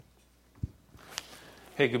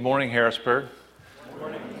Hey, good morning, Harrisburg. Good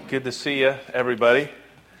morning. Good to see you, everybody.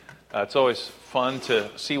 It's always fun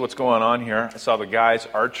to see what's going on here. I saw the guys'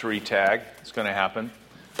 archery tag. It's going to happen.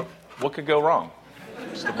 What could go wrong?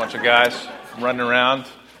 Just a bunch of guys running around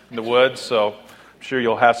in the woods, so I'm sure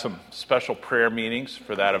you'll have some special prayer meetings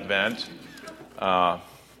for that event.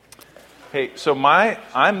 Hey, so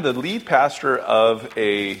I'm the lead pastor of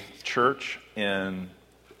a church in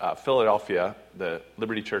Philadelphia, the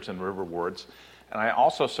Liberty Church in River Wards. And I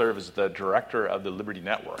also serve as the director of the Liberty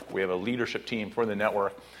Network. We have a leadership team for the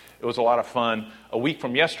network. It was a lot of fun. A week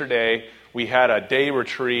from yesterday, we had a day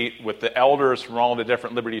retreat with the elders from all the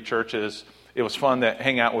different Liberty churches. It was fun to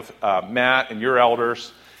hang out with Matt and your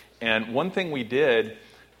elders. And one thing we did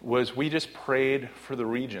was we just prayed for the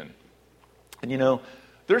region. And you know,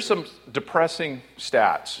 there's some depressing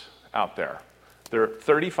stats out there. There are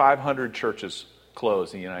 3,500 churches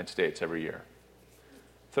closed in the United States every year.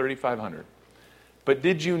 3,500. But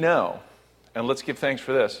did you know, and let's give thanks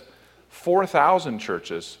for this, 4,000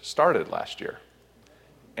 churches started last year.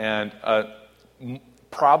 And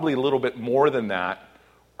probably a little bit more than that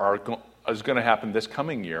is going to happen this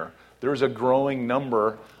coming year. There's a growing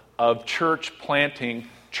number of church planting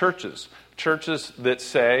churches. Churches that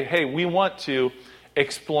say, hey, we want to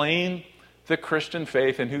explain the Christian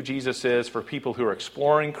faith and who Jesus is for people who are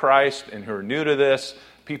exploring Christ and who are new to this.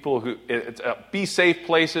 People who be safe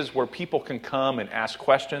places where people can come and ask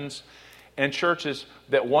questions, and churches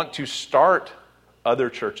that want to start other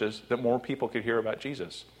churches that more people could hear about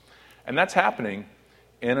Jesus. And that's happening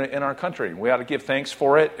in our country. We ought to give thanks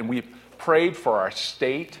for it, and we prayed for our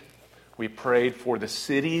state. We prayed for the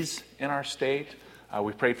cities in our state.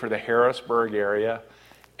 We prayed for the Harrisburg area,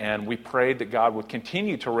 and we prayed that God would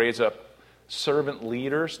continue to raise up servant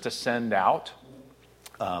leaders to send out.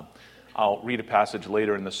 I'll read a passage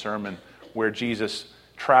later in the sermon where Jesus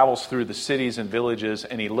travels through the cities and villages,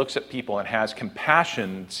 and he looks at people and has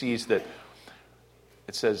compassion, and sees that,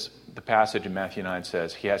 it says, the passage in Matthew 9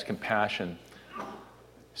 says, he has compassion,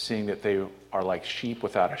 seeing that they are like sheep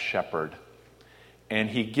without a shepherd. And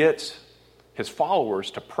he gets his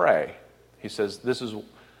followers to pray. He says, this is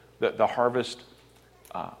the harvest,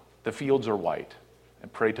 the fields are white,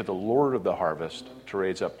 and pray to the Lord of the harvest to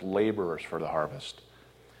raise up laborers for the harvest.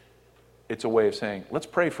 It's a way of saying, let's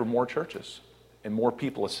pray for more churches and more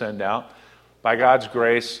people to send out. By God's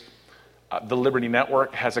grace, the Liberty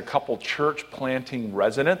Network has a couple church planting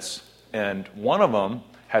residents, and one of them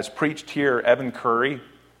has preached here, Evan Curry.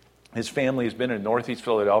 His family has been in Northeast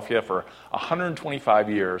Philadelphia for 125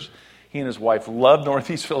 years. He and his wife love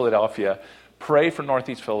Northeast Philadelphia, pray for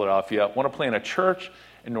Northeast Philadelphia, want to plant a church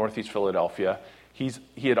in Northeast Philadelphia. He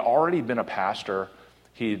had already been a pastor.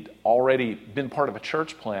 He'd already been part of a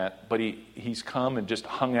church plant, but he's come and just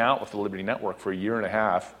hung out with the Liberty Network for a year and a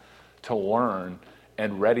half to learn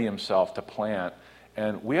and ready himself to plant.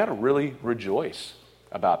 And we ought to really rejoice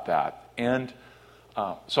about that. And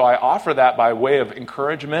so I offer that by way of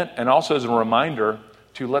encouragement and also as a reminder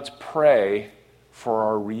to let's pray for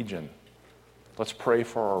our region. Let's pray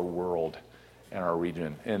for our world and our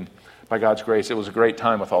region. And by God's grace, it was a great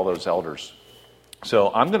time with all those elders.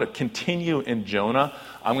 So I'm going to continue in Jonah.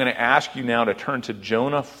 I'm going to ask you now to turn to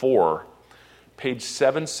Jonah 4, page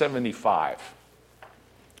 775.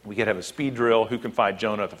 We could have a speed drill. Who can find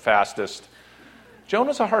Jonah the fastest?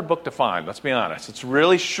 Jonah's a hard book to find, let's be honest. It's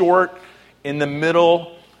really short in the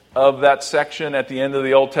middle of that section at the end of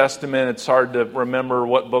the Old Testament. It's hard to remember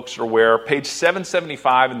what books are where. Page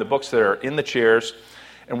 775 in the books that are in the chairs.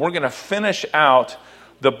 And we're going to finish out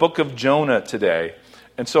the book of Jonah today.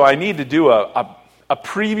 And so I need to do a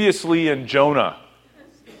previously in Jonah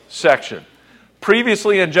section.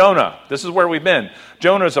 Previously in Jonah. This is where we've been.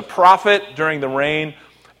 Jonah is a prophet during the reign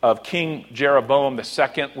of King Jeroboam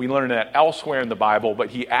II. We learn that elsewhere in the Bible, but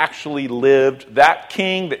he actually lived. That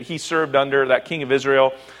king that he served under, that king of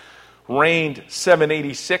Israel, reigned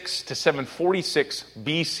 786 to 746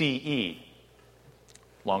 BCE.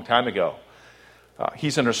 Long time ago.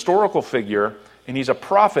 He's an historical figure. And he's a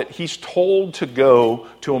prophet. He's told to go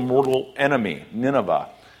to a mortal enemy, Nineveh,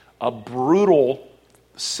 a brutal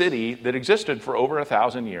city that existed for over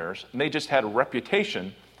 1,000 years. And they just had a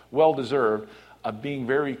reputation, well-deserved, of being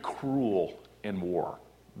very cruel in war.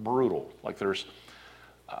 Brutal. Like there's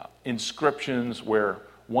inscriptions where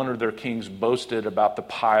one of their kings boasted about the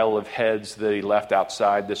pile of heads that he left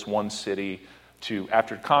outside this one city.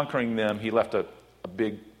 After conquering them, he left a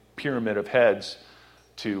big pyramid of heads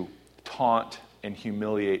to taunt and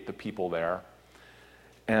humiliate the people there.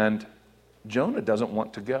 And Jonah doesn't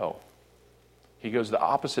want to go. He goes the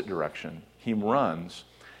opposite direction. He runs,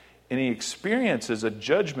 and he experiences a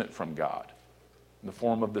judgment from God in the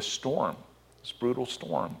form of the storm this brutal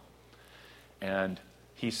storm. And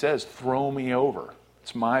he says, throw me over.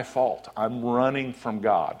 It's my fault. I'm running from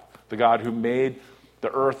God. The God who made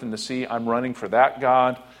the earth and the sea, I'm running for that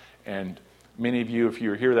God. And many of you, if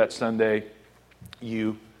you were here that Sunday,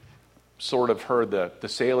 you sort of heard the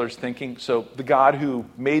sailors thinking, so the God who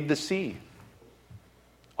made the sea,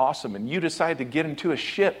 awesome. And you decide to get into a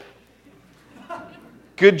ship.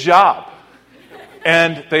 Good job.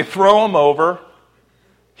 And they throw him over.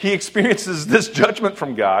 He experiences this judgment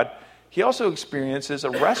from God. He also experiences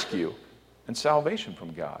a rescue and salvation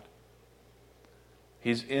from God.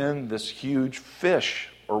 He's in this huge fish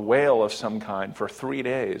or whale of some kind for 3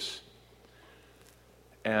 days.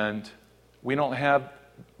 And we don't have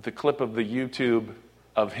the clip of the YouTube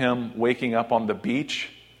of him waking up on the beach.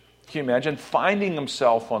 Can you imagine finding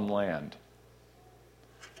himself on land?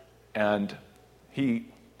 And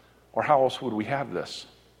or how else would we have this?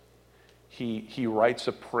 He writes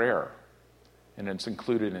a prayer, and it's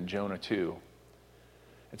included in Jonah 2.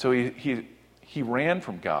 And so he ran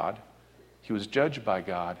from God. He was judged by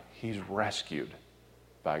God. He's rescued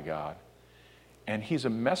by God. And he's a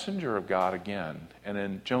messenger of God again. And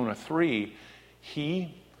in Jonah 3,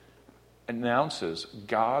 he announces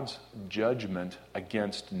God's judgment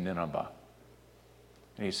against Nineveh.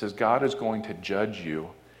 And he says, God is going to judge you.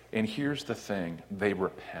 And here's the thing, they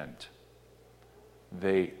repent.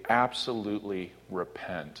 They absolutely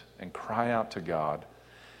repent and cry out to God.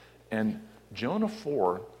 And Jonah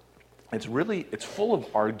 4, it's full of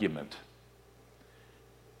argument.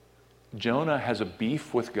 Jonah has a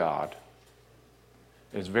beef with God,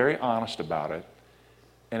 is very honest about it,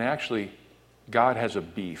 and actually, God has a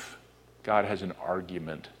beef. God has an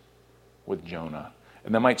argument with Jonah.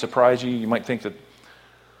 And that might surprise you. You might think that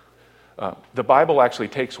the Bible actually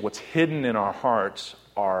takes what's hidden in our hearts,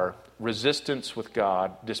 our resistance with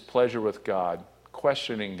God, displeasure with God,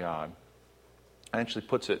 questioning God, and actually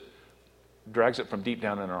drags it from deep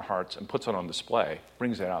down in our hearts and puts it on display,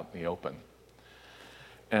 brings it out in the open.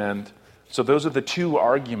 And so those are the two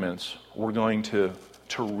arguments we're going to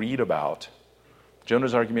read about.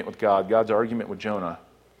 Jonah's argument with God, God's argument with Jonah.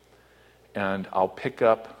 And I'll pick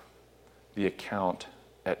up the account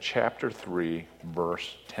at chapter 3,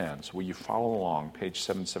 verse 10. So will you follow along, page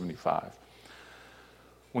 775.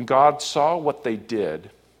 When God saw what they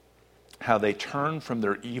did, how they turned from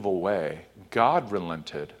their evil way, God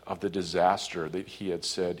relented of the disaster that he had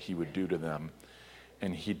said he would do to them,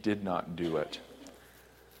 and he did not do it.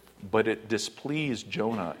 But it displeased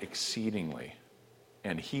Jonah exceedingly,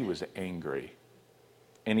 and he was angry.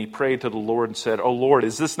 And he prayed to the Lord and said, "O Lord,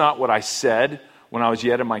 is this not what I said when I was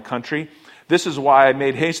yet in my country? This is why I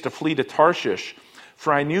made haste to flee to Tarshish,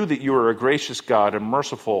 for I knew that you are a gracious God and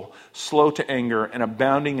merciful, slow to anger, and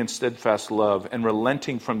abounding in steadfast love, and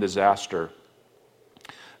relenting from disaster.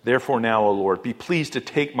 Therefore now, O Lord, be pleased to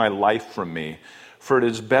take my life from me, for it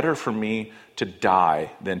is better for me to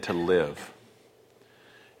die than to live."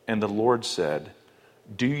 And the Lord said,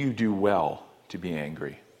 "Do you do well to be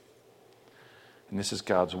angry?" And this is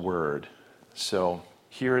God's word. So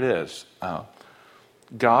here it is.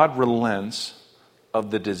 God relents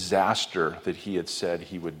of the disaster that he had said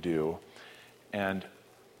he would do. And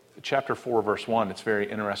chapter 4, verse 1, it's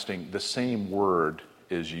very interesting. The same word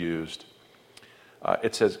is used.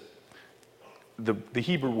 It says, the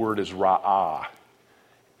Hebrew word is ra'ah.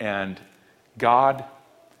 And God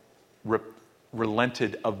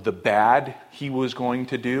relented of the bad he was going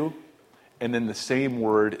to do. And then the same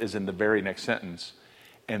word is in the very next sentence.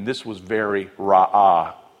 And this was very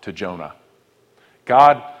ra'ah to Jonah.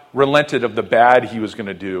 God relented of the bad he was going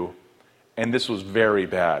to do. And this was very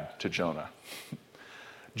bad to Jonah.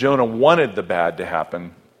 Jonah wanted the bad to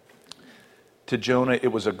happen. To Jonah,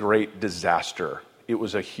 it was a great disaster. It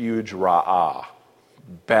was a huge ra'ah,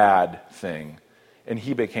 bad thing. And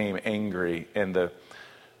he became angry. And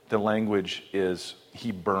the language is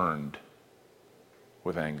he burned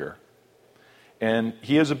with anger. And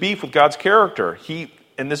he has a beef with God's character.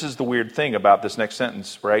 And this is the weird thing about this next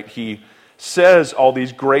sentence, right? He says all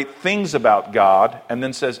these great things about God and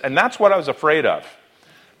then says, and that's what I was afraid of.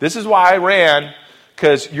 This is why I ran,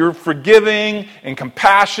 because you're forgiving and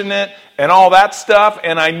compassionate and all that stuff,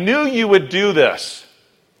 and I knew you would do this.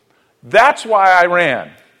 That's why I ran.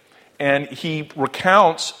 And he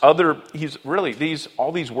recounts all these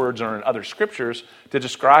words are in other scriptures to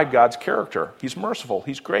describe God's character. He's merciful,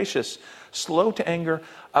 he's gracious, slow to anger,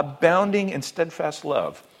 abounding in steadfast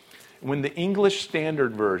love. When the English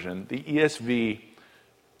Standard Version, the ESV,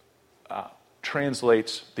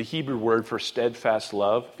 translates the Hebrew word for steadfast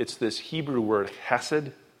love, it's this Hebrew word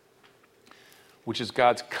hesed, which is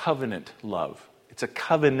God's covenant love. It's a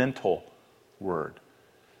covenantal word.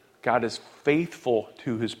 God is faithful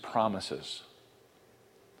to his promises.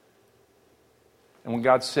 And when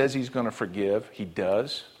God says he's going to forgive, he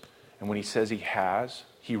does. And when he says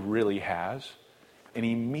he really has. And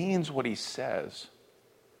he means what he says.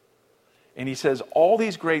 And he says all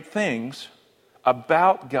these great things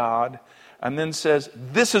about God, and then says,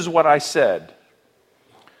 this is what I said.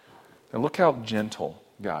 And look how gentle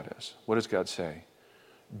God is. What does God say?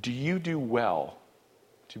 Do you do well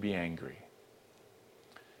to be angry?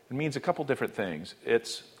 It means a couple different things.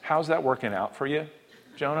 It's, how's that working out for you,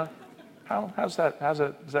 Jonah? Is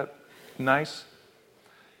that nice?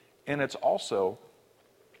 And it's also,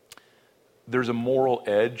 there's a moral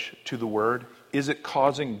edge to the word. Is it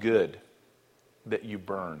causing good that you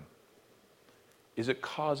burn? Is it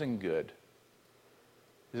causing good?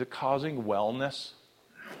 Is it causing wellness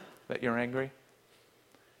that you're angry?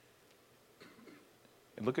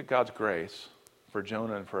 And look at God's grace for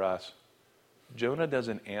Jonah and for us. Jonah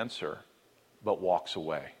doesn't answer, but walks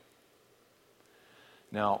away.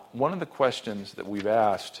 Now, one of the questions that we've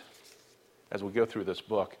asked as we go through this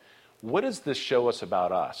book, what does this show us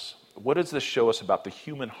about us? What does this show us about the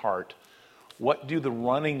human heart? What do the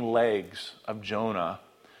running legs of Jonah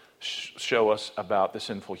show us about the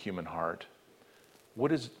sinful human heart?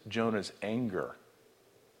 What does Jonah's anger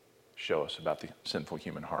show us about the sinful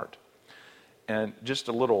human heart? And just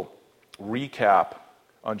a little recap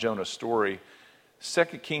on Jonah's story. 2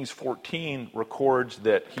 Kings 14 records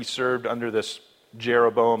that he served under this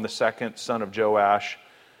Jeroboam II, son of Joash,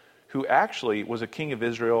 who actually was a king of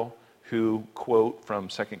Israel who, quote from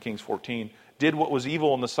 2 Kings 14, did what was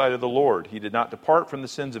evil in the sight of the Lord. He did not depart from the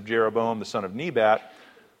sins of Jeroboam, the son of Nebat,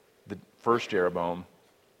 the first Jeroboam,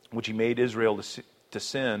 which he made Israel to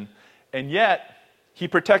sin, and yet he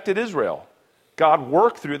protected Israel. God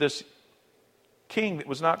worked through this king that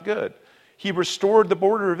was not good. He restored the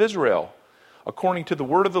border of Israel, according to the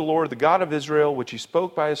word of the Lord, the God of Israel, which he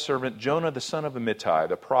spoke by his servant Jonah, the son of Amittai,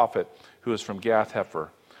 the prophet, who is from Gath-hepher.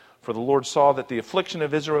 For the Lord saw that the affliction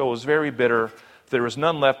of Israel was very bitter. There was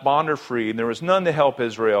none left, bond or free, and there was none to help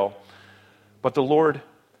Israel. But the Lord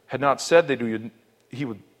had not said that he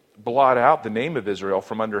would blot out the name of Israel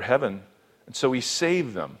from under heaven. And so he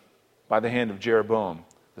saved them by the hand of Jeroboam,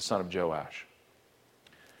 the son of Joash.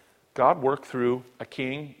 God worked through a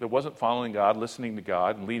king that wasn't following God, listening to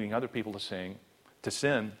God, and leading other people to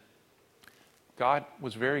sin. God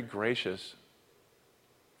was very gracious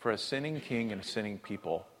for a sinning king and a sinning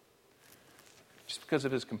people just because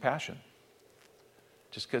of his compassion.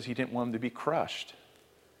 Just because he didn't want them to be crushed.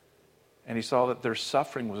 And he saw that their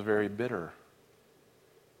suffering was very bitter.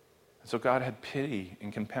 And so God had pity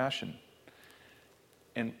and compassion.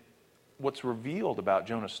 And what's revealed about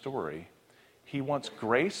Jonah's story, he wants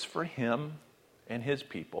grace for him and his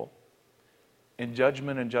people and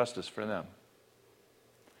judgment and justice for them.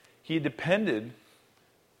 He depended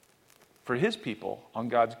for his people on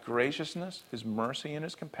God's graciousness, his mercy, and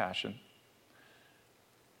his compassion.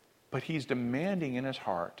 But he's demanding in his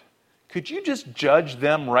heart, could you just judge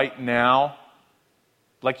them right now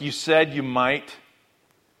like you said you might?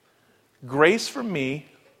 Grace for me,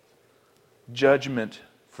 judgment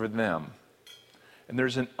for them. And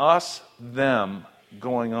there's an us-them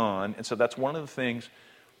going on. And so that's one of the things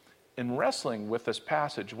in wrestling with this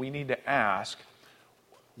passage, we need to ask,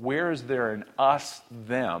 where is there an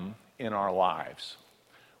us-them in our lives?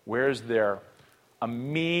 Where is there a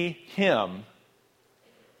me-him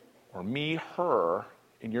or me-her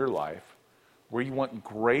in your life where you want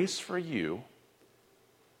grace for you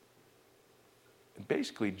and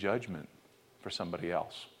basically judgment for somebody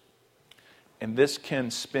else? And this can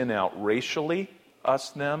spin out racially,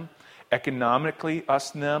 us-them, economically,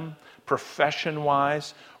 us-them,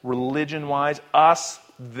 profession-wise, religion-wise,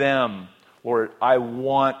 us-them. Lord, I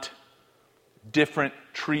want different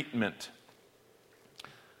treatment.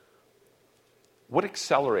 What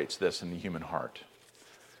accelerates this in the human heart?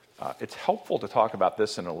 It's helpful to talk about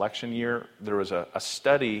this in election year. There was a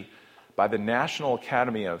study by the National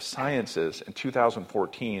Academy of Sciences in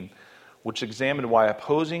 2014 which examined why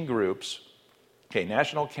opposing groups,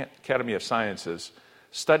 National Academy of Sciences,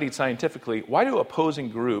 studied scientifically, why do opposing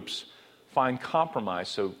groups find compromise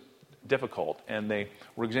so difficult? And they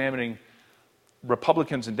were examining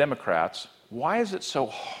Republicans and Democrats. Why is it so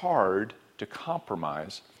hard to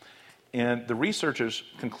compromise? And the researchers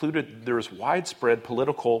concluded there is widespread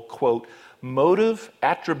political, quote, motive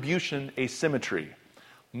attribution asymmetry.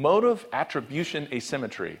 Motive attribution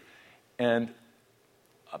asymmetry. And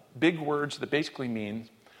big words that basically mean,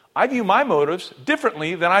 I view my motives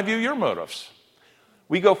differently than I view your motives.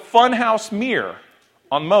 We go funhouse mirror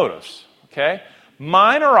on motives, okay?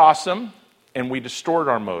 Mine are awesome, and we distort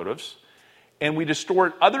our motives. And we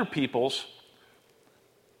distort other people's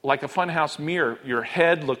like a funhouse mirror. Your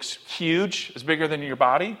head looks huge, it's bigger than your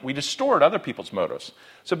body. We distort other people's motives.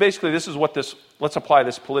 So basically, let's apply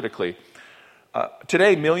this politically.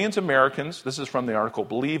 Today, millions of Americans, this is from the article,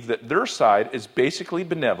 believe that their side is basically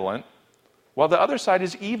benevolent, while the other side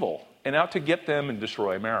is evil and out to get them and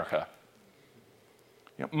destroy America.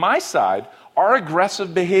 My side, our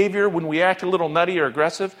aggressive behavior when we act a little nutty or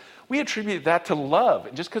aggressive, we attribute that to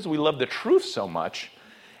love, just because we love the truth so much.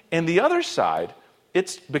 And the other side,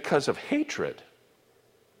 it's because of hatred.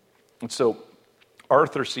 And so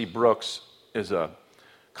Arthur C. Brooks is a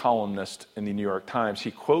columnist in the New York Times.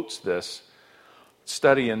 He quotes this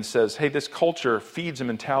study and says, hey, this culture feeds a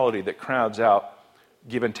mentality that crowds out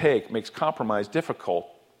give and take, makes compromise difficult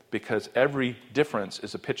because every difference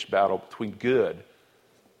is a pitched battle between good,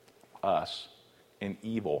 us, and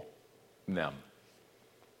evil, them.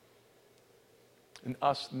 And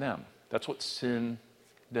us and them. That's what sin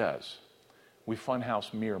does. We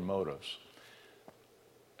funhouse mirror motives.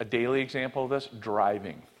 A daily example of this,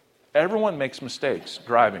 driving. Everyone makes mistakes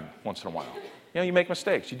driving once in a while. You make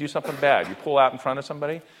mistakes. You do something bad. You pull out in front of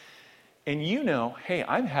somebody. And hey,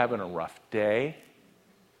 I'm having a rough day.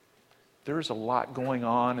 There's a lot going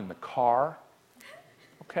on in the car.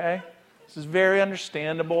 Okay? This is very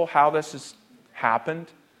understandable how this has happened.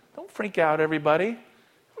 Don't freak out, everybody. You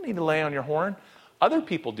don't need to lay on your horn. Other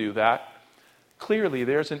people do that. Clearly,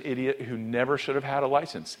 there's an idiot who never should have had a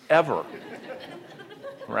license, ever.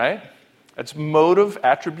 Right? That's motive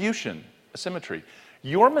attribution, asymmetry.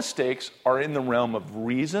 Your mistakes are in the realm of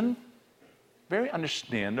reason, very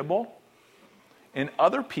understandable, and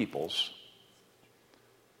other people's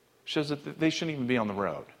shows that they shouldn't even be on the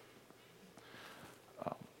road.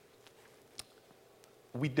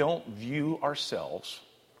 We don't view ourselves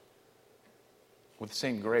with the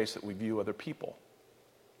same grace that we view other people.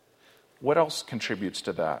 What else contributes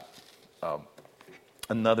to that?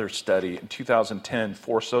 Another study in 2010,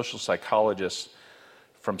 4 social psychologists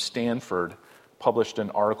from Stanford published an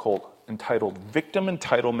article entitled Victim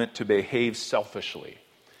Entitlement to Behave Selfishly.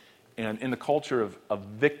 And in the culture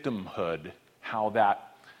of victimhood,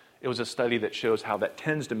 it was a study that shows how that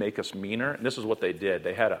tends to make us meaner. And this is what they did.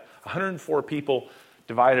 They had 104 people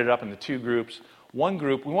divided up into 2 groups. One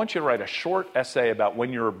group, we want you to write a short essay about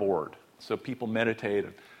when you were bored. So people meditate,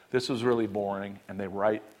 and this was really boring, and they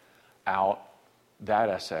write out that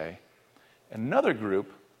essay. Another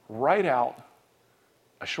group, write out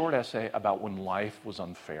a short essay about when life was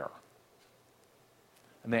unfair.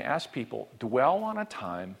 And they ask people, dwell on a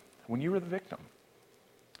time when you were the victim.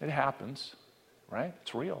 It happens, right?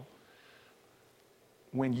 It's real.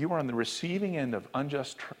 When you were on the receiving end of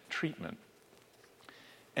unjust treatment,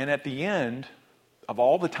 and at the end of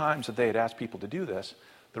all the times that they had asked people to do this,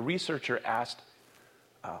 the researcher asked,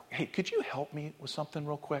 hey, could you help me with something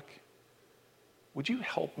real quick? Would you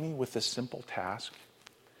help me with this simple task?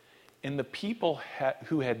 And the people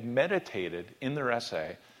who had meditated in their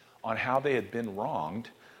essay on how they had been wronged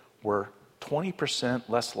were 20%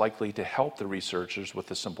 less likely to help the researchers with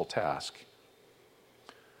the simple task.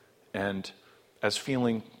 And as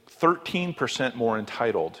feeling 13% more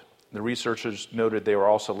entitled, the researchers noted they were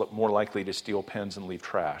also more likely to steal pens and leave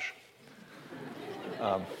trash.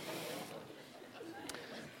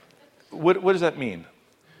 What does that mean?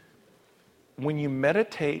 When you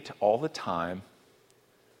meditate all the time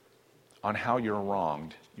on how you're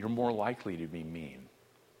wronged, you're more likely to be mean.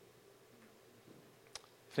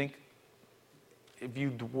 Think, if you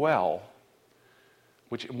dwell,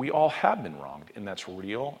 which we all have been wronged, and that's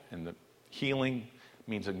real, and the healing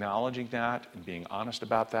means acknowledging that and being honest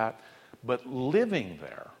about that, but living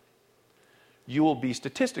there, you will be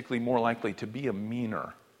statistically more likely to be a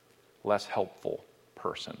meaner, less helpful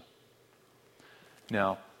person.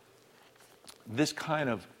 Now, this kind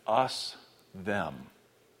of us, them,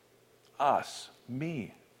 us,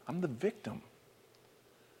 me, I'm the victim.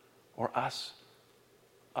 Or us,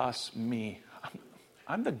 me,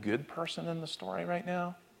 I'm the good person in the story right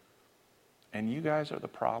now, and you guys are the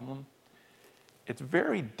problem. It's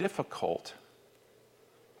very difficult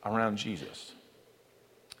around Jesus.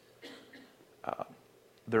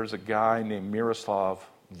 There's a guy named Miroslav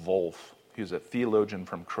Volf. He's a theologian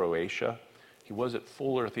from Croatia. He was at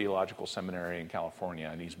Fuller Theological Seminary in California,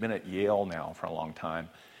 and he's been at Yale now for a long time.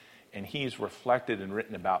 And he's reflected and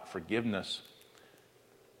written about forgiveness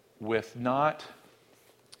with not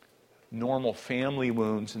normal family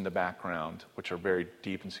wounds in the background, which are very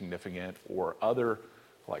deep and significant, or other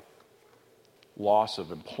like loss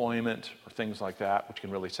of employment or things like that, which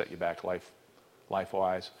can really set you back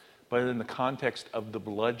life-wise, but in the context of the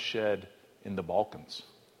bloodshed in the Balkans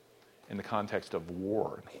in the context of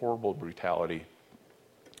war and horrible brutality.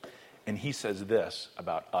 And he says this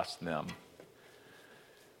about us, them.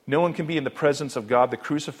 No one can be in the presence of God, the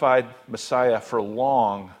crucified Messiah, for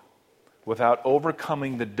long without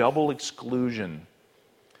overcoming the double exclusion,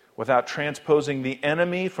 without transposing the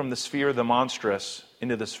enemy from the sphere of the monstrous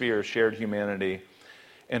into the sphere of shared humanity,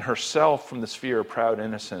 and herself from the sphere of proud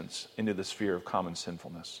innocence into the sphere of common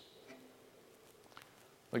sinfulness.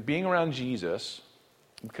 Like being around Jesus,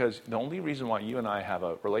 because the only reason why you and I have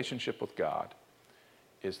a relationship with God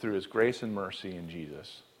is through his grace and mercy in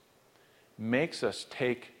Jesus, makes us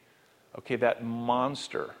take, that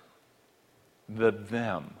monster, the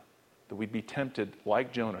them, that we'd be tempted,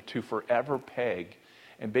 like Jonah, to forever peg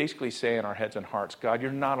and basically say in our heads and hearts, God,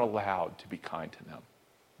 you're not allowed to be kind to them.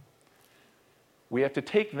 We have to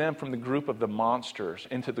take them from the group of the monsters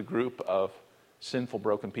into the group of sinful,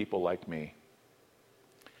 broken people like me.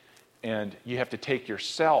 And you have to take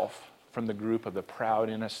yourself from the group of the proud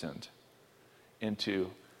innocent into,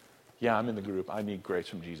 I'm in the group. I need grace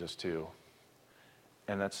from Jesus too.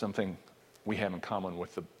 And that's something we have in common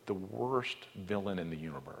with the worst villain in the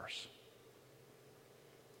universe.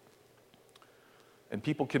 And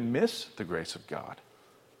people can miss the grace of God.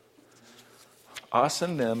 Us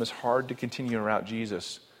and them is hard to continue around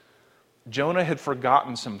Jesus. Jonah had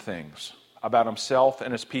forgotten some things about himself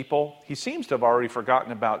and his people. He seems to have already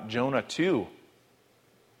forgotten about Jonah too.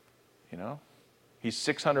 He's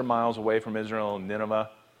 600 miles away from Israel and Nineveh.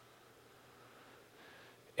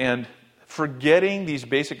 And forgetting these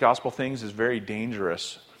basic gospel things is very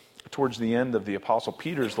dangerous. Towards the end of the Apostle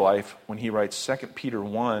Peter's life, when he writes 2 Peter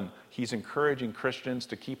 1, he's encouraging Christians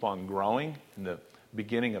to keep on growing in the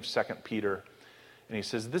beginning of 2 Peter. And he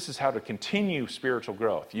says, this is how to continue spiritual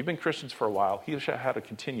growth. You've been Christians for a while. Here's how to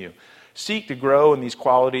continue. Seek to grow in these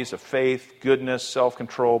qualities of faith, goodness,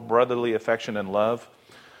 self-control, brotherly affection, and love.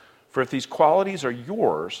 For if these qualities are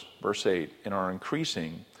yours, verse 8, and are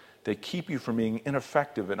increasing, they keep you from being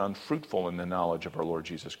ineffective and unfruitful in the knowledge of our Lord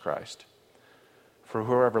Jesus Christ. For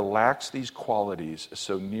whoever lacks these qualities is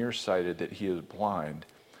so nearsighted that he is blind,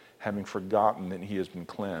 having forgotten that he has been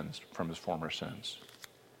cleansed from his former sins.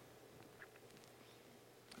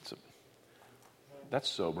 That's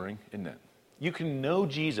sobering, isn't it? You can know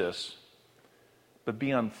Jesus, but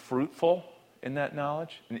be unfruitful in that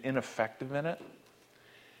knowledge and ineffective in it.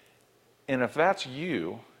 And if that's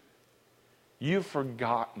you, you've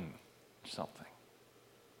forgotten something.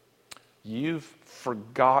 You've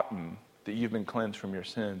forgotten that you've been cleansed from your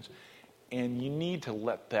sins. And you need to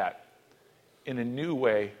let that, in a new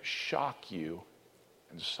way, shock you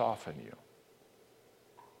and soften you.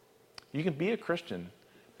 You can be a Christian,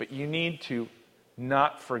 but you need to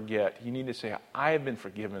not forget. You need to say, I have been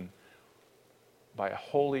forgiven by a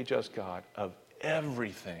holy, just God of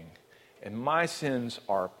everything. And my sins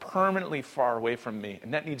are permanently far away from me.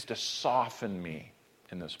 And that needs to soften me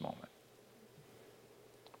in this moment.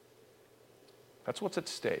 That's what's at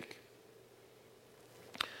stake.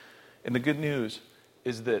 And the good news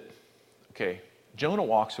is that, Jonah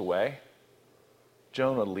walks away.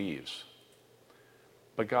 Jonah leaves.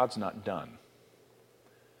 But God's not done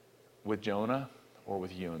with Jonah or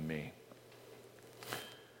with you and me.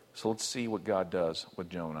 So let's see what God does with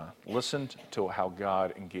Jonah. Listen to how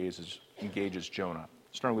God engages Jonah.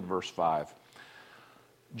 Starting with verse 5.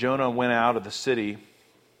 Jonah went out of the city,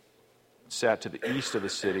 sat to the east of the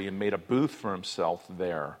city, and made a booth for himself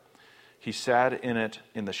there. He sat in it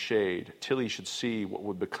in the shade till he should see what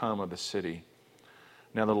would become of the city.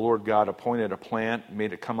 Now the Lord God appointed a plant,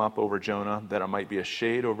 made it come up over Jonah, that it might be a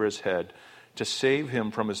shade over his head, to save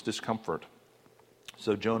him from his discomfort.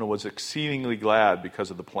 So Jonah was exceedingly glad because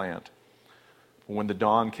of the plant. When the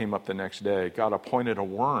dawn came up the next day, God appointed a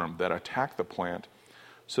worm that attacked the plant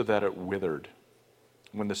so that it withered.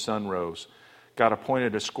 When the sun rose, God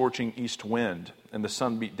appointed a scorching east wind, and the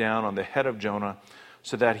sun beat down on the head of Jonah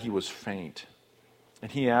so that he was faint.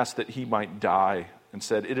 And he asked that he might die, and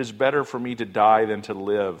said, "It is better for me to die than to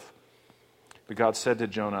live." But God said to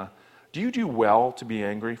Jonah, "Do you do well to be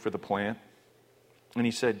angry for the plant?" And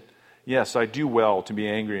he said, "Yes, I do well to be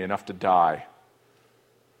angry enough to die.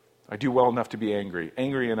 I do well enough to be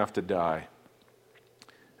angry enough to die."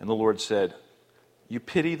 And the Lord said, "You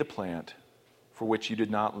pity the plant for which you did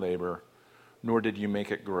not labor, nor did you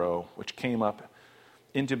make it grow, which came up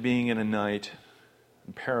into being in a night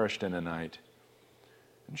and perished in a night.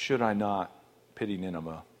 And should I not pity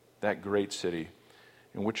Nineveh, that great city,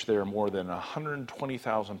 in which there are more than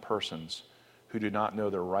 120,000 persons who do not know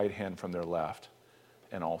their right hand from their left,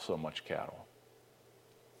 and also much cattle?"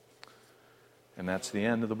 And that's the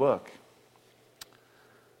end of the book.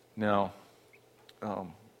 Now,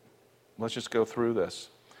 let's just go through this.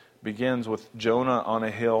 Begins with Jonah on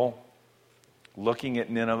a hill, looking at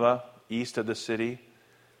Nineveh, east of the city.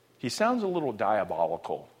 He sounds a little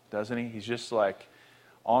diabolical, doesn't he? He's just like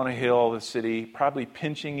on a hill, the city, probably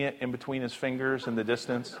pinching it in between his fingers in the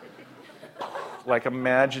distance. Like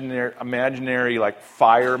imaginary like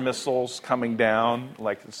fire missiles coming down,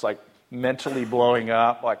 like it's like mentally blowing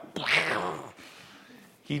up, like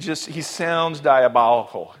he sounds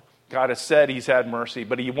diabolical. God has said he's had mercy,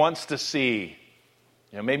 but he wants to see.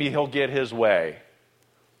 Maybe he'll get his way.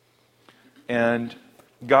 And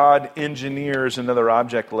God engineers another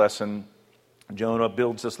object lesson. Jonah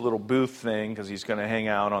builds this little booth thing because he's going to hang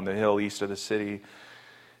out on the hill east of the city.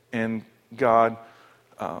 And God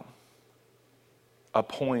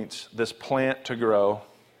appoints this plant to grow.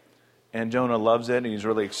 And Jonah loves it, and he's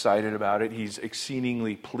really excited about it. He's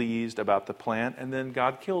exceedingly pleased about the plant. And then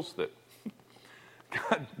God kills it.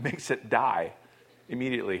 God makes it die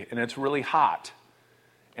immediately. And it's really hot.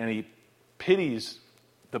 And he pities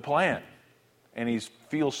the plant. And he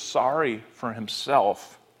feels sorry for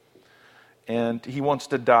himself. And he wants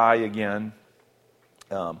to die again.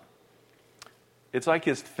 It's like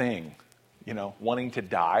his thing, wanting to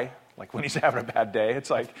die. Like when he's having a bad day. It's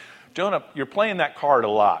like, Jonah, you're playing that card a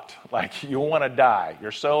lot. Like you want to die.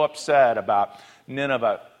 You're so upset about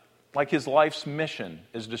Nineveh. Like his life's mission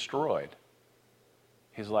is destroyed.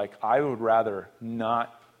 He's like, I would rather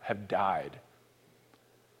not have died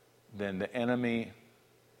than the enemy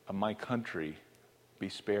of my country be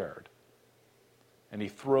spared. And he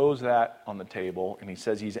throws that on the table and he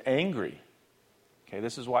says he's angry. Okay,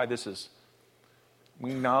 this is why we're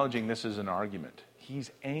acknowledging this is an argument.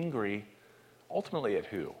 He's angry ultimately at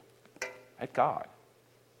who? At God.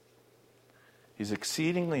 He's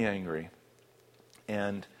exceedingly angry.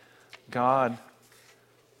 And God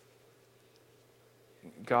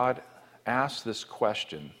asks this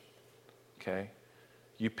question, okay?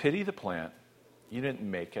 You pity the plant. You didn't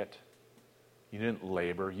make it. You didn't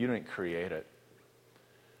labor. You didn't create it.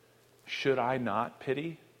 Should I not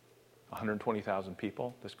pity 120,000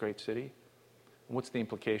 people, this great city? What's the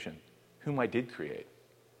implication? Whom I did create.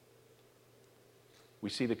 We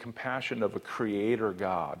see the compassion of a creator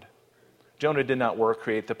God. Jonah did not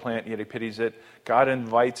create the plant, yet he pities it. God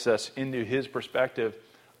invites us into his perspective.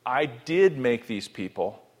 I did make these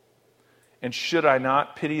people, and should I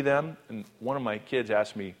not pity them? And one of my kids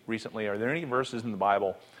asked me recently, are there any verses in the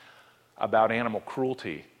Bible about animal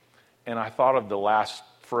cruelty? And I thought of the last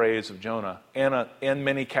phrase of Jonah, and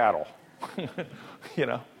many cattle.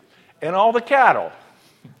 And all the cattle.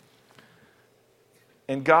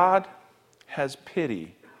 And God has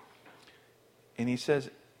pity. And he says,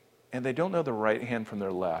 and they don't know the right hand from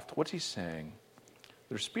their left. What's he saying?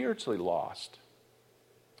 They're spiritually lost.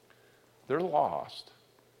 They're lost.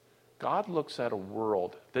 God looks at a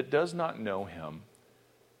world that does not know him,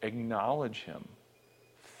 acknowledge him,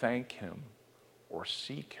 thank him, or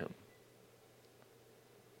seek him.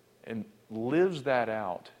 And lives that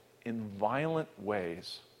out in violent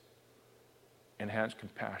ways and has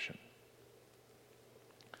compassion.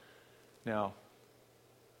 Now,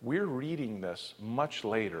 we're reading this much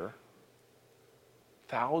later,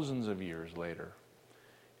 thousands of years later,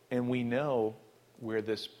 and we know where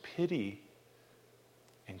this pity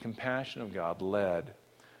and compassion of God led.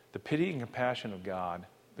 The pity and compassion of God,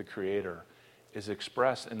 the Creator, is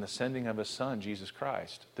expressed in the sending of his Son, Jesus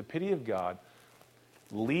Christ. The pity of God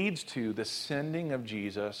leads to the sending of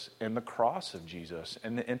Jesus and the cross of Jesus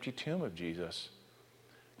and the empty tomb of Jesus.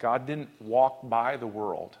 God didn't walk by the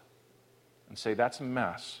world and say, that's a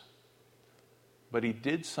mess. But he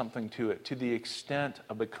did something to it to the extent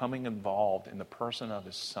of becoming involved in the person of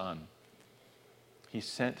his Son. He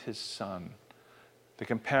sent his Son. The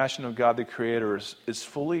compassion of God the Creator is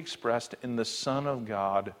fully expressed in the Son of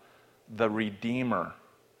God, the Redeemer.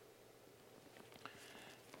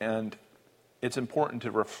 And it's important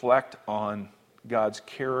to reflect on God's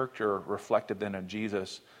character reflected then in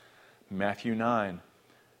Jesus. Matthew 9,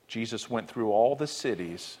 Jesus went through all the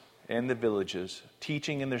cities and the villages,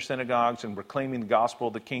 teaching in their synagogues and proclaiming the gospel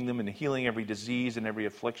of the kingdom and healing every disease and every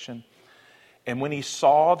affliction. And when he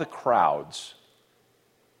saw the crowds,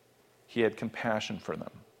 he had compassion for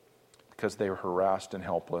them because they were harassed and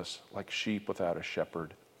helpless, like sheep without a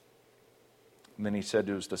shepherd. And then he said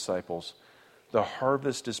to his disciples, the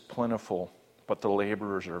harvest is plentiful, but the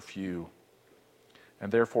laborers are few. And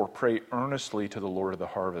therefore pray earnestly to the Lord of the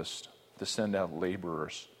harvest to send out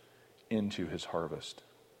laborers into his harvest.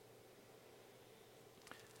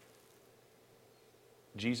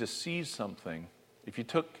 Jesus sees something.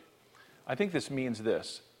 I think this means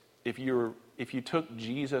this. If you took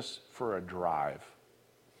Jesus for a drive,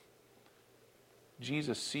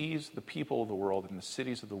 Jesus sees the people of the world and the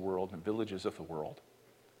cities of the world and villages of the world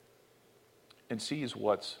and sees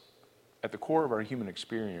what's at the core of our human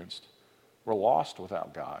experience. We're lost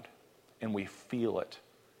without God, and we feel it,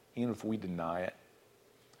 even if we deny it.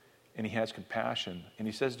 And he has compassion, and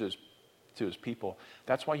he says to his people,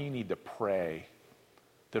 that's why you need to pray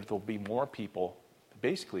that there'll be more people,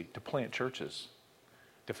 basically, to plant churches,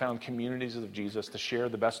 to found communities of Jesus, to share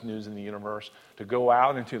the best news in the universe, to go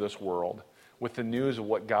out into this world with the news of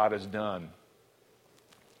what God has done.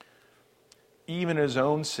 Even his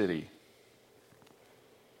own city,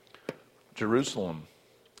 Jerusalem,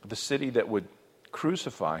 the city that would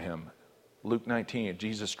crucify him. Luke 19,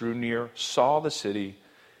 Jesus drew near, saw the city,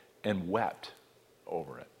 and wept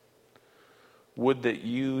over it. Would that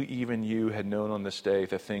you, even you, had known on this day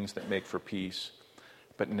the things that make for peace,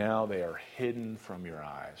 but now they are hidden from your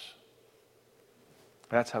eyes.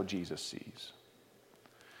 That's how Jesus sees.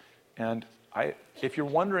 And if you're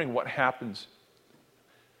wondering what happens,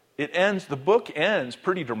 the book ends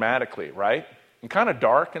pretty dramatically, right? And kind of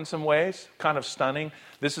dark in some ways, kind of stunning.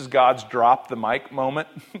 This is God's drop the mic moment.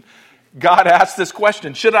 God asked this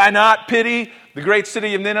question, should I not pity the great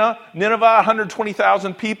city of Nineveh,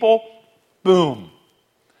 120,000 people? Boom.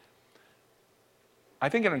 I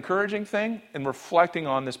think an encouraging thing in reflecting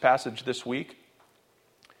on this passage this week,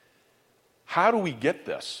 how do we get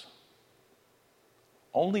this?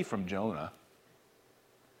 Only from Jonah.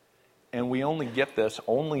 And we only get this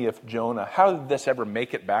only if Jonah, how did this ever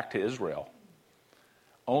make it back to Israel?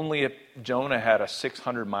 Only if Jonah had a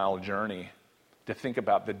 600-mile journey to think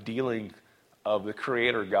about the dealing of the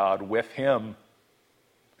Creator God with him.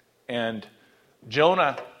 And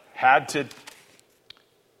Jonah had to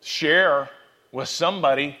share with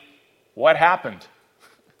somebody what happened.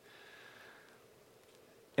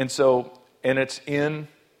 And it's in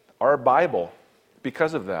our Bible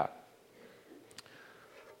because of that.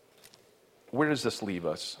 Where does this leave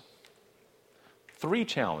us? 3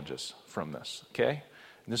 challenges from this, okay?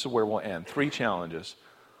 And this is where we'll end. 3 challenges.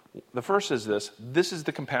 The first is this. This is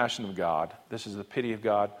the compassion of God. This is the pity of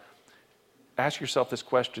God. Ask yourself this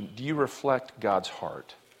question. Do you reflect God's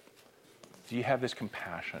heart? Do you have this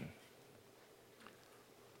compassion?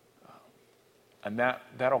 And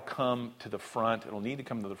that'll come to the front. It'll need to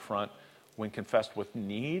come to the front when confessed with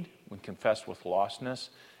need, when confessed with lostness.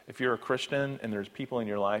 If you're a Christian and there's people in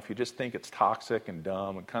your life you just think it's toxic and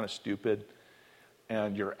dumb and kind of stupid,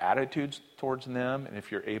 and your attitudes towards them, and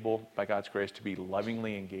if you're able, by God's grace, to be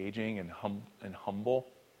lovingly engaging and humble,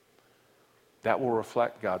 that will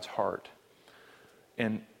reflect God's heart.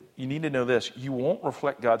 And you need to know this. You won't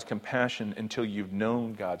reflect God's compassion until you've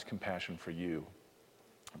known God's compassion for you.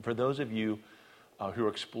 For those of you who are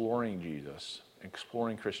exploring Jesus,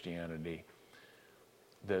 exploring Christianity,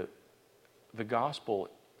 the gospel,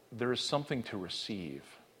 there is something to receive.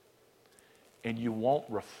 And you won't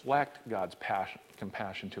reflect God's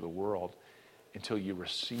compassion to the world until you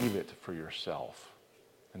receive it for yourself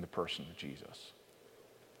in the person of Jesus.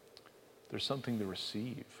 There's something to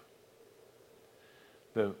receive.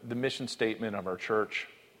 The mission statement of our church,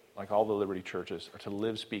 like all the Liberty churches, are to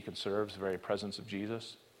live, speak, and serve as the very presence of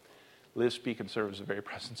Jesus. Live, speak, and serve as the very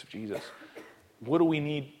presence of Jesus. What do we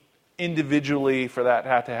need individually for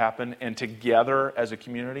that to happen, and together as a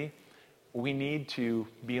community? We need to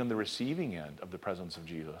be on the receiving end of the presence of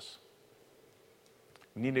Jesus.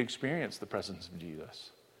 We need to experience the presence of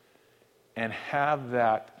Jesus and have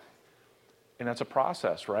that, and that's a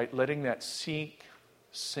process, right? Letting that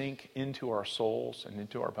sink into our souls and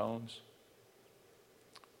into our bones.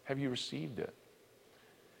 Have you received it?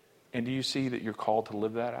 And do you see that you're called to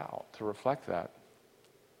live that out, to reflect that?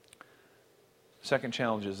 Second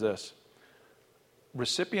challenge is this.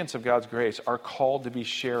 Recipients of God's grace are called to be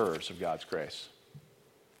sharers of God's grace.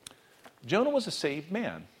 Jonah was a saved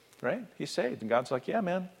man, right? He's saved. And God's like, yeah,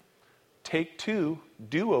 man, take 2,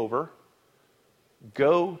 do over,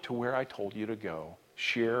 go to where I told you to go,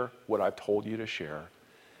 share what I've told you to share.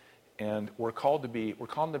 And we're called to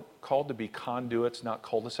be conduits, not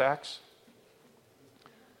cul-de-sacs.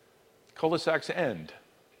 Cul-de-sacs end,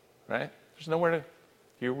 right? There's nowhere to,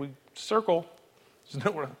 here we circle. There's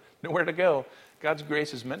nowhere to go. God's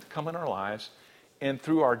grace is meant to come in our lives, and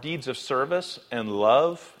through our deeds of service and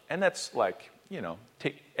love, and that's like,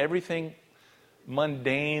 take everything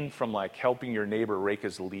mundane from like helping your neighbor rake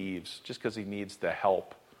his leaves just because he needs the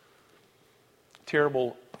help.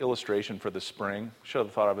 Terrible illustration for the spring. Should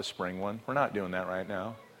have thought of a spring one. We're not doing that right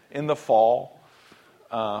now. In the fall,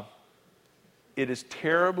 it is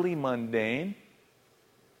terribly mundane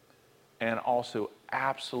and also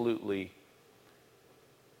absolutely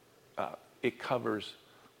it covers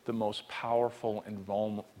the most powerful and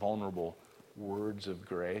vulnerable words of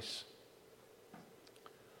grace?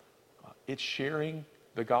 It's sharing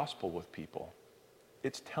the gospel with people.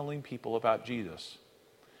 It's telling people about Jesus.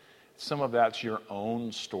 Some of that's your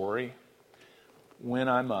own story. When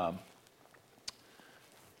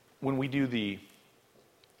we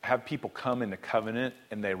have people come into covenant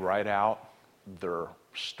and they write out their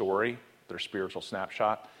story, their spiritual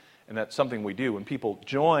snapshot, and that's something we do. When people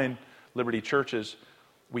join Liberty churches,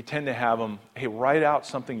 we tend to have them, hey, write out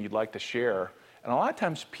something you'd like to share. And a lot of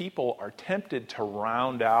times people are tempted to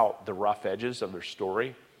round out the rough edges of their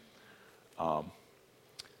story.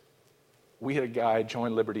 We had a guy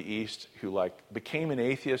join Liberty East who became an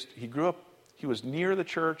atheist. He was near the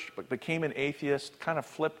church, but became an atheist, kind of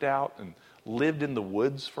flipped out and lived in the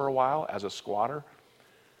woods for a while as a squatter.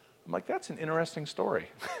 I'm like, that's an interesting story.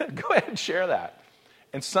 Go ahead and share that.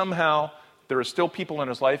 And somehow there are still people in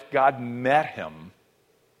his life. God met him,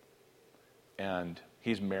 and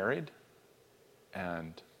he's married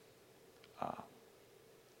and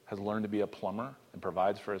has learned to be a plumber and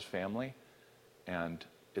provides for his family and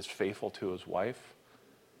is faithful to his wife.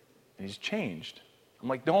 And he's changed. I'm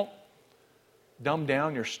like, don't dumb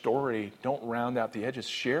down your story. Don't round out the edges.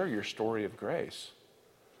 Share your story of grace.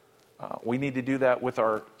 We need to do that with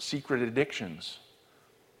our secret addictions.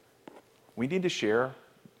 We need to share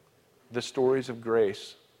the stories of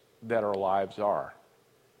grace that our lives are.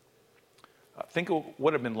 Think of what it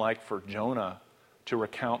would have been like for Jonah to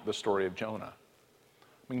recount the story of Jonah.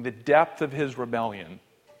 I mean, the depth of his rebellion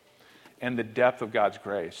and the depth of God's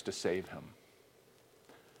grace to save him.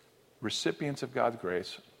 Recipients of God's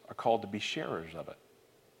grace are called to be sharers of it.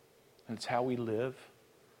 And it's how we live,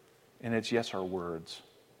 and it's, yes, our words.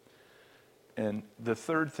 And the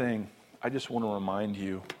third thing I just want to remind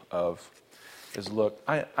you of is, look,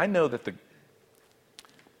 I know that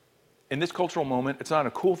in this cultural moment, it's not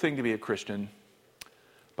a cool thing to be a Christian,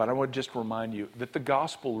 but I want to just remind you that the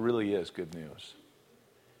gospel really is good news.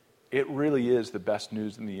 It really is the best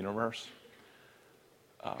news in the universe.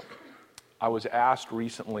 I was asked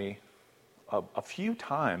recently a few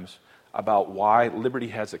times about why Liberty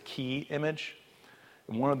has a key image.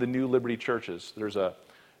 In one of the new Liberty churches, there's a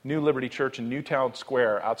new Liberty church in Newtown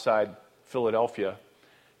Square outside Philadelphia,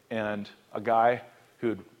 and a guy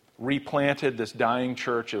who'd replanted this dying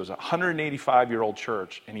church. It was a 185-year-old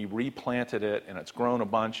church, and he replanted it, and it's grown a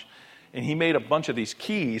bunch. And he made a bunch of these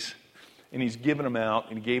keys, and he's given them out,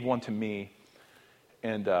 and he gave one to me.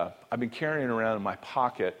 And I've been carrying it around in my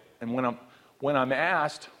pocket. And when I'm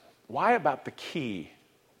asked, why about the key?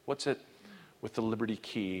 What's it with the Liberty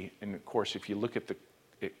key? And of course, if you look at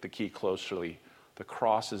the key closely, the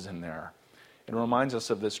cross is in there. It reminds us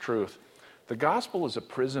of this truth. The gospel is a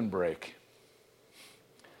prison break.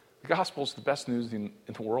 The gospel is the best news in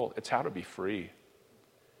the world. It's how to be free.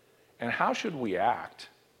 And how should we act?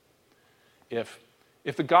 If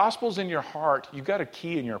the gospel's in your heart, you've got a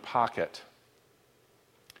key in your pocket.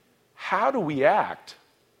 How do we act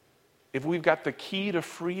if we've got the key to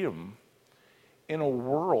freedom in a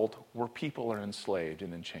world where people are enslaved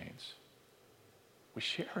and in chains? We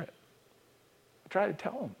share it. I try to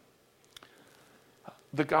tell them.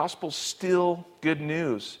 The gospel's still good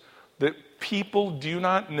news. That people do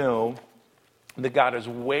not know that God is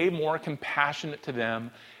way more compassionate to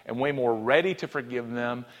them and way more ready to forgive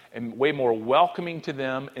them and way more welcoming to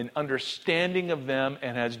them and understanding of them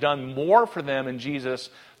and has done more for them in Jesus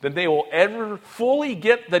than they will ever fully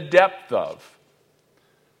get the depth of.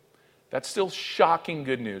 That's still shocking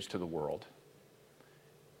good news to the world.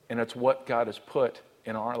 And it's what God has put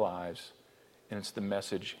in our lives, and it's the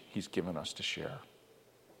message he's given us to share.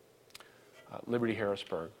 Liberty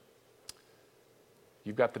Harrisburg,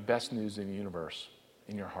 you've got the best news in the universe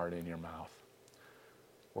in your heart and in your mouth.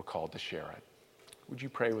 We're called to share it. Would you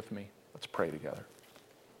pray with me? Let's pray together.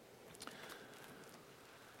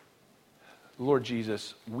 Lord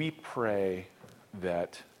Jesus, we pray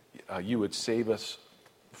that you would save us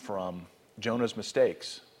from Jonah's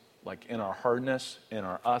mistakes, like in our hardness, in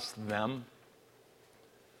our us, them,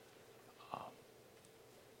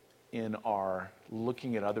 in our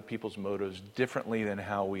looking at other people's motives differently than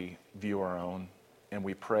how we view our own. And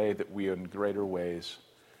we pray that we, in greater ways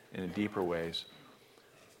and in deeper ways,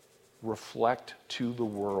 reflect to the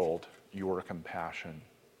world your compassion.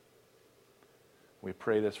 We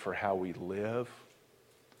pray this for how we live,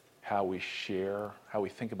 how we share, how we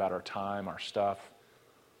think about our time, our stuff.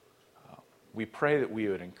 We pray that we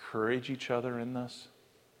would encourage each other in this.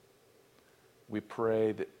 We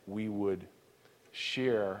pray that we would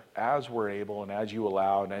share, as we're able and as you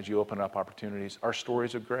allow and as you open up opportunities, our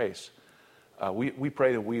stories of grace. We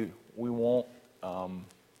pray that we won't dumb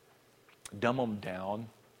them down,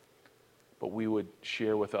 but we would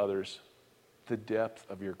share with others the depth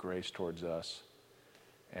of your grace towards us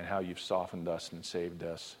and how you've softened us and saved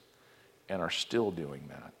us and are still doing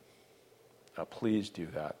that. Please do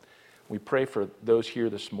that. We pray for those here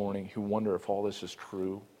this morning who wonder if all this is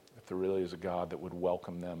true, if there really is a God that would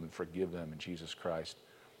welcome them and forgive them in Jesus Christ.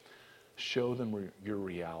 Show them your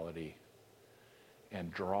reality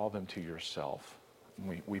and draw them to yourself.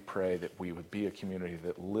 We pray that we would be a community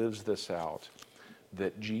that lives this out,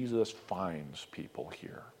 that Jesus finds people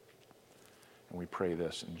here. And we pray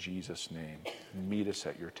this in Jesus' name. Meet us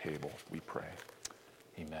at your table, we pray.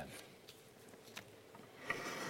 Amen.